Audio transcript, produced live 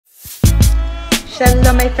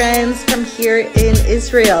Shalom, my friends from here in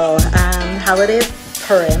Israel. Holiday of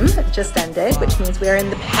Purim just ended, which means we are in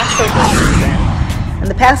the Passover season. And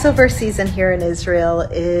the Passover season here in Israel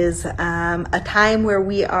is a time where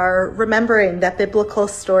we are remembering that biblical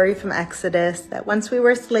story from Exodus, that once we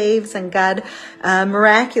were slaves and God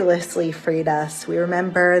miraculously freed us. We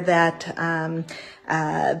remember that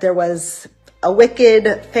there was a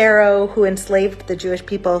wicked Pharaoh who enslaved the Jewish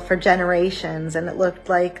people for generations, and it looked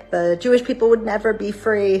like the Jewish people would never be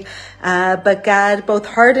free. But God both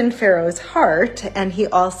hardened Pharaoh's heart, and he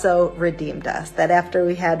also redeemed us. That after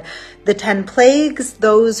we had the 10 plagues,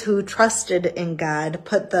 those who trusted in God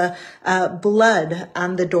put the blood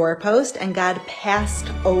on the doorpost, and God passed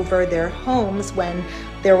over their homes when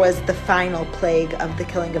there was the final plague of the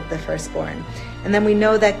killing of the firstborn. And then we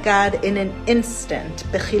know that God, in an instant,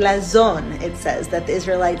 bechilazon, it says that the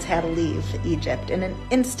Israelites had to leave Egypt. In an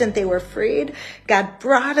instant they were freed. God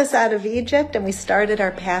brought us out of Egypt, and we started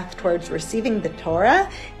our path towards receiving the Torah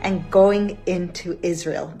and going into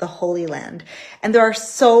Israel, the Holy Land. And there are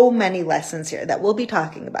so many lessons here that we'll be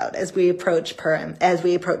talking about as we approach Purim, as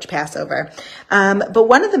we approach Passover. But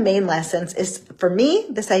one of the main lessons is, for me,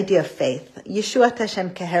 this idea of faith. Yeshuat Hashem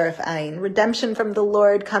keheref ayin. Redemption from the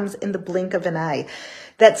Lord comes in the blink of an eye.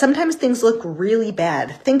 That sometimes things look really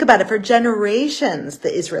bad. Think about it. For generations,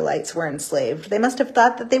 the Israelites were enslaved. They must have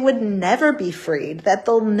thought that they would never be freed, that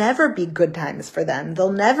there'll never be good times for them.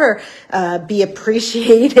 They'll never be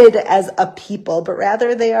appreciated as a people, but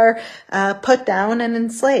rather they are put down and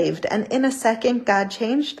enslaved. And in a second, God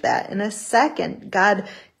changed that. In a second, God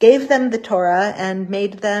gave them the Torah and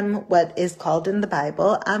made them what is called in the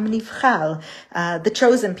Bible, Am Nivchal, the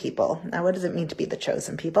chosen people. Now, what does it mean to be the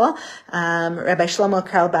chosen people? Rabbi Shlomo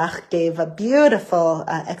Karlbach gave a beautiful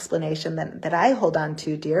explanation that I hold on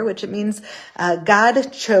to dear, which it means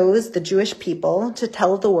God chose the Jewish people to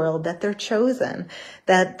tell the world that they're chosen,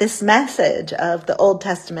 that this message of the Old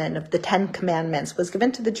Testament, of the 10 Commandments, was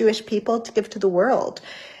given to the Jewish people to give to the world.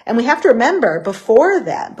 And we have to remember, before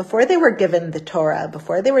that, before they were given the Torah,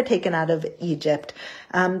 before they were taken out of Egypt,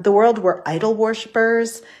 the world were idol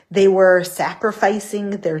worshippers. They were sacrificing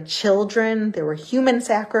their children. There were human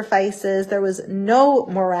sacrifices. There was no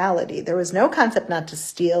morality. There was no concept not to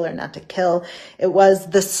steal or not to kill. It was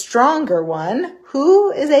the stronger one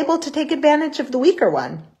who is able to take advantage of the weaker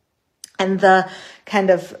one. And the kind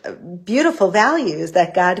of beautiful values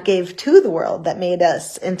that God gave to the world that made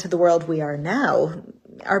us into the world we are now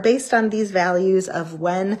are based on these values of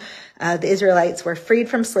when the Israelites were freed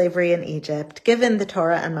from slavery in Egypt, given the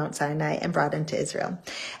Torah on Mount Sinai, and brought into Israel.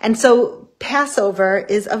 And so Passover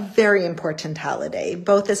is a very important holiday,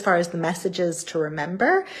 both as far as the messages to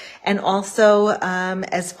remember and also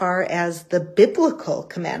as far as the biblical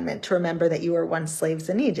commandment to remember that you were once slaves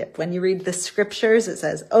in Egypt. When you read the scriptures, it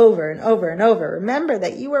says over and over and over, remember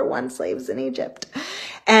that you were once slaves in Egypt.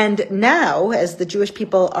 And now, as the Jewish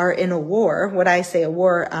people are in a war, what I say a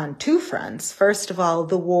war on two fronts. First of all,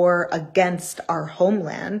 the war against our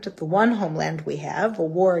homeland, the one homeland we have, a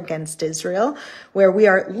war against Israel, where we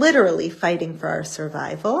are literally fighting for our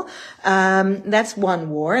survival. That's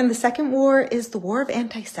one war. And the second war is the war of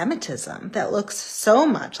anti-Semitism that looks so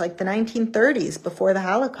much like the 1930s before the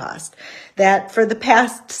Holocaust, that for the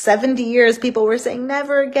past 70 years, people were saying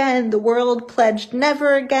never again. The world pledged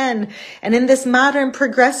never again. And in this modern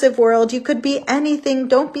progressive world, you could be anything.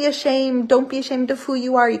 Don't be ashamed. Don't be ashamed of who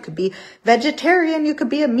you are. You could be vegetarian. You could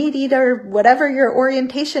be a meat eater. Whatever your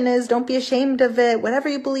orientation is, don't be ashamed of it. Whatever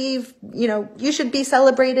you believe, you should be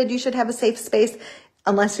celebrated. You should have a safe space,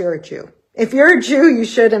 unless you're a Jew. If you're a Jew, you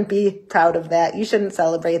shouldn't be proud of that. You shouldn't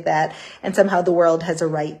celebrate that. And somehow the world has a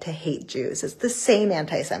right to hate Jews. It's the same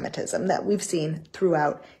anti-Semitism that we've seen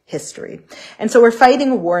throughout history. And so we're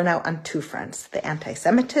fighting a war now on two fronts, the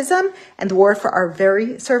anti-Semitism and the war for our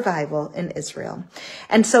very survival in Israel.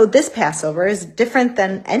 And so this Passover is different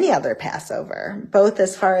than any other Passover, both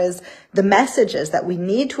as far as the messages that we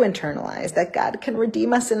need to internalize, that God can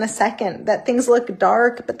redeem us in a second, that things look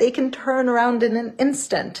dark, but they can turn around in an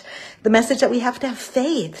instant. The message that we have to have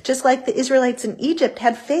faith, just like the Israelites in Egypt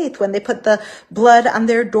had faith when they put the blood on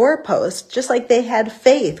their doorpost, just like they had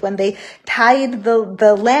faith when they tied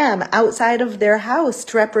the lamb outside of their house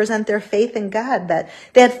to represent their faith in God, that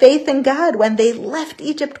they had faith in God when they left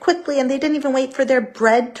Egypt quickly and they didn't even wait for their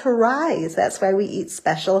bread to rise. That's why we eat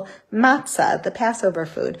special matzah, the Passover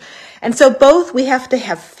food. And so both we have to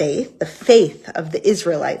have faith, the faith of the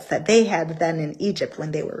Israelites that they had then in Egypt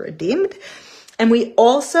when they were redeemed. And we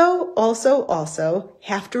also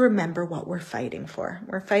have to remember what we're fighting for.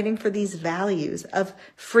 We're fighting for these values of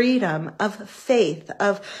freedom, of faith,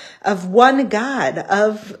 of one God,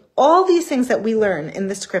 of all these things that we learn in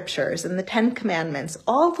the scriptures, in the 10 commandments,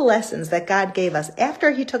 all the lessons that God gave us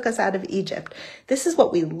after he took us out of Egypt, this is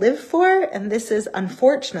what we live for, and this is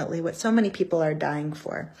unfortunately what so many people are dying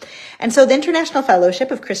for. And so the International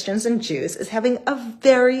Fellowship of Christians and Jews is having a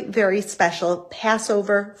very, very special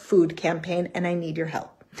Passover food campaign, and I need your help.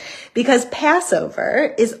 Because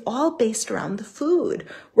Passover is all based around the food.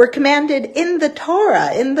 We're commanded in the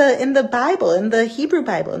Torah, in the Bible, in the Hebrew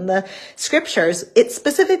Bible, in the scriptures, it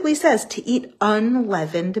specifically says to eat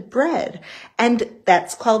unleavened bread. And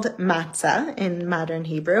that's called matzah in modern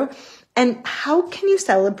Hebrew. And how can you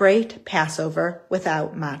celebrate Passover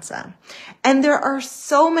without matzah? And there are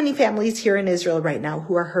so many families here in Israel right now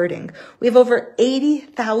who are hurting. We have over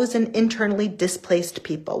 80,000 internally displaced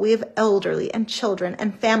people. We have elderly and children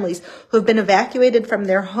and families who have been evacuated from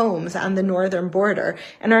their homes on the northern border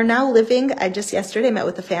and are now living, I just yesterday met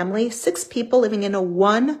with a family, 6 people living in a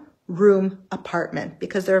 1-room apartment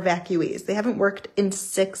because they're evacuees. They haven't worked in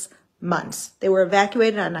 6 months. They were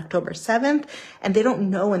evacuated on October 7th, and they don't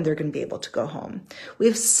know when they're going to be able to go home. We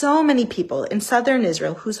have so many people in southern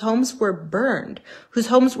Israel whose homes were burned, whose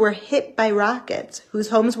homes were hit by rockets, whose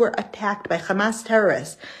homes were attacked by Hamas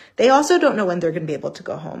terrorists. They also don't know when they're going to be able to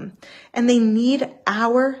go home. And they need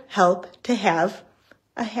our help to have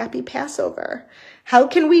a happy Passover. How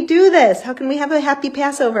can we do this? How can we have a happy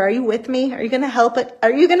Passover? Are you with me? Are you going to help it?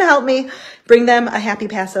 Are you going to help me bring them a happy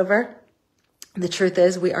Passover? The truth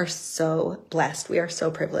is, we are so blessed. We are so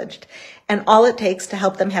privileged. And all it takes to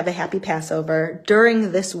help them have a happy Passover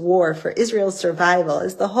during this war for Israel's survival,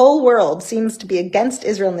 as the whole world seems to be against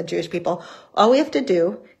Israel and the Jewish people, all we have to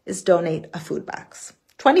do is donate a food box.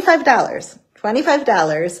 $25,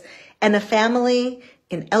 and a family,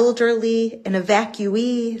 an elderly, an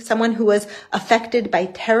evacuee, someone who was affected by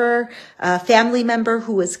terror, a family member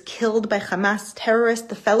who was killed by Hamas terrorists,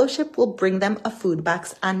 the fellowship will bring them a food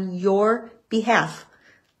box on your behalf,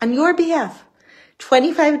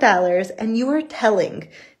 $25, and you are telling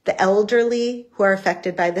the elderly who are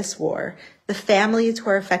affected by this war, the families who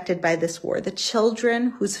are affected by this war, the children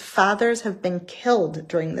whose fathers have been killed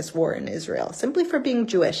during this war in Israel, simply for being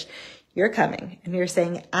Jewish, you're coming and you're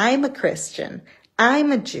saying, I'm a Christian,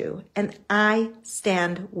 I'm a Jew, and I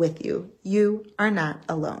stand with you. You are not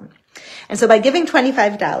alone. And so by giving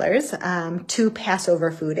 $25 to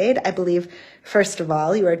Passover Food Aid, I believe, first of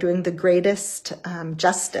all, you are doing the greatest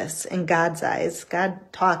justice in God's eyes. God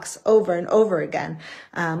talks over and over again.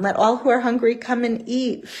 Let all who are hungry come and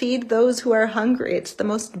eat. Feed those who are hungry. It's the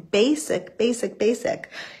most basic.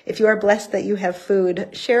 If you are blessed that you have food,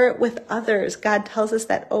 share it with others. God tells us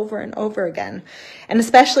that over and over again. And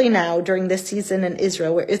especially now during this season in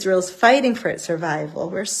Israel, where Israel's fighting for its survival,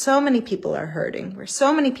 where so many people are hurting, where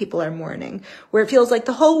so many people are mourning, where it feels like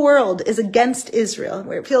the whole world is against Israel,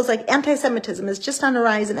 where it feels like anti-Semitism is just on the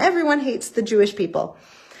rise and everyone hates the Jewish people.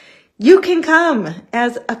 You can come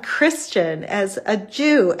as a Christian, as a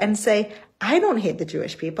Jew, and say, I don't hate the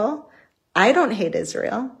Jewish people. I don't hate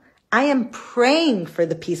Israel. I am praying for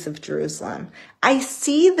the peace of Jerusalem. I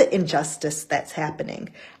see the injustice that's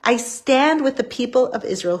happening. I stand with the people of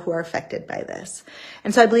Israel who are affected by this.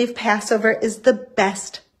 And so I believe Passover is the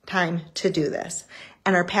best time to do this.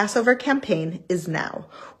 And our Passover campaign is now.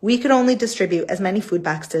 We could only distribute as many food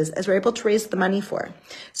boxes as we're able to raise the money for.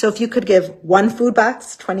 So if you could give 1 food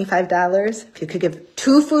box, $25. If you could give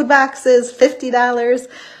 2 food boxes, $50.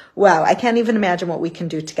 Wow, I can't even imagine what we can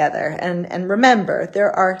do together. And remember,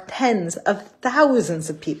 there are tens of thousands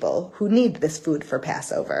of people who need this food for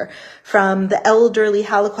Passover, from the elderly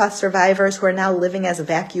Holocaust survivors who are now living as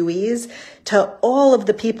evacuees to all of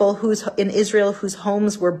the people in Israel whose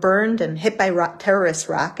homes were burned and hit by terrorist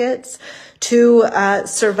rockets, to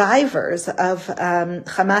survivors of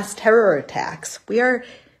Hamas terror attacks. We are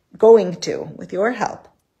going to, with your help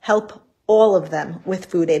all of them with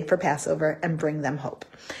food aid for Passover and bring them hope.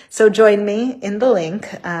 So join me in the link.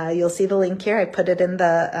 You'll see the link here. I put it in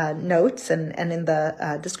the notes and in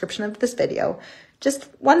the description of this video. Just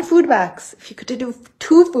 1 food box. If you could do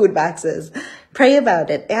 2 food boxes, pray about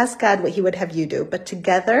it. Ask God what he would have you do. But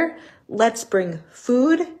together, let's bring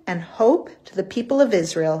food and hope to the people of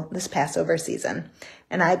Israel this Passover season.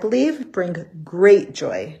 And I believe bring great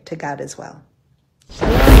joy to God as well.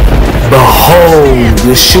 Behold,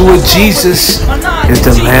 Yeshua Jesus is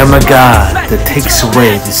the Lamb of God that takes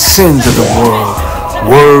away the sins of the world.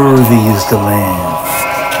 Worthy is the Lamb.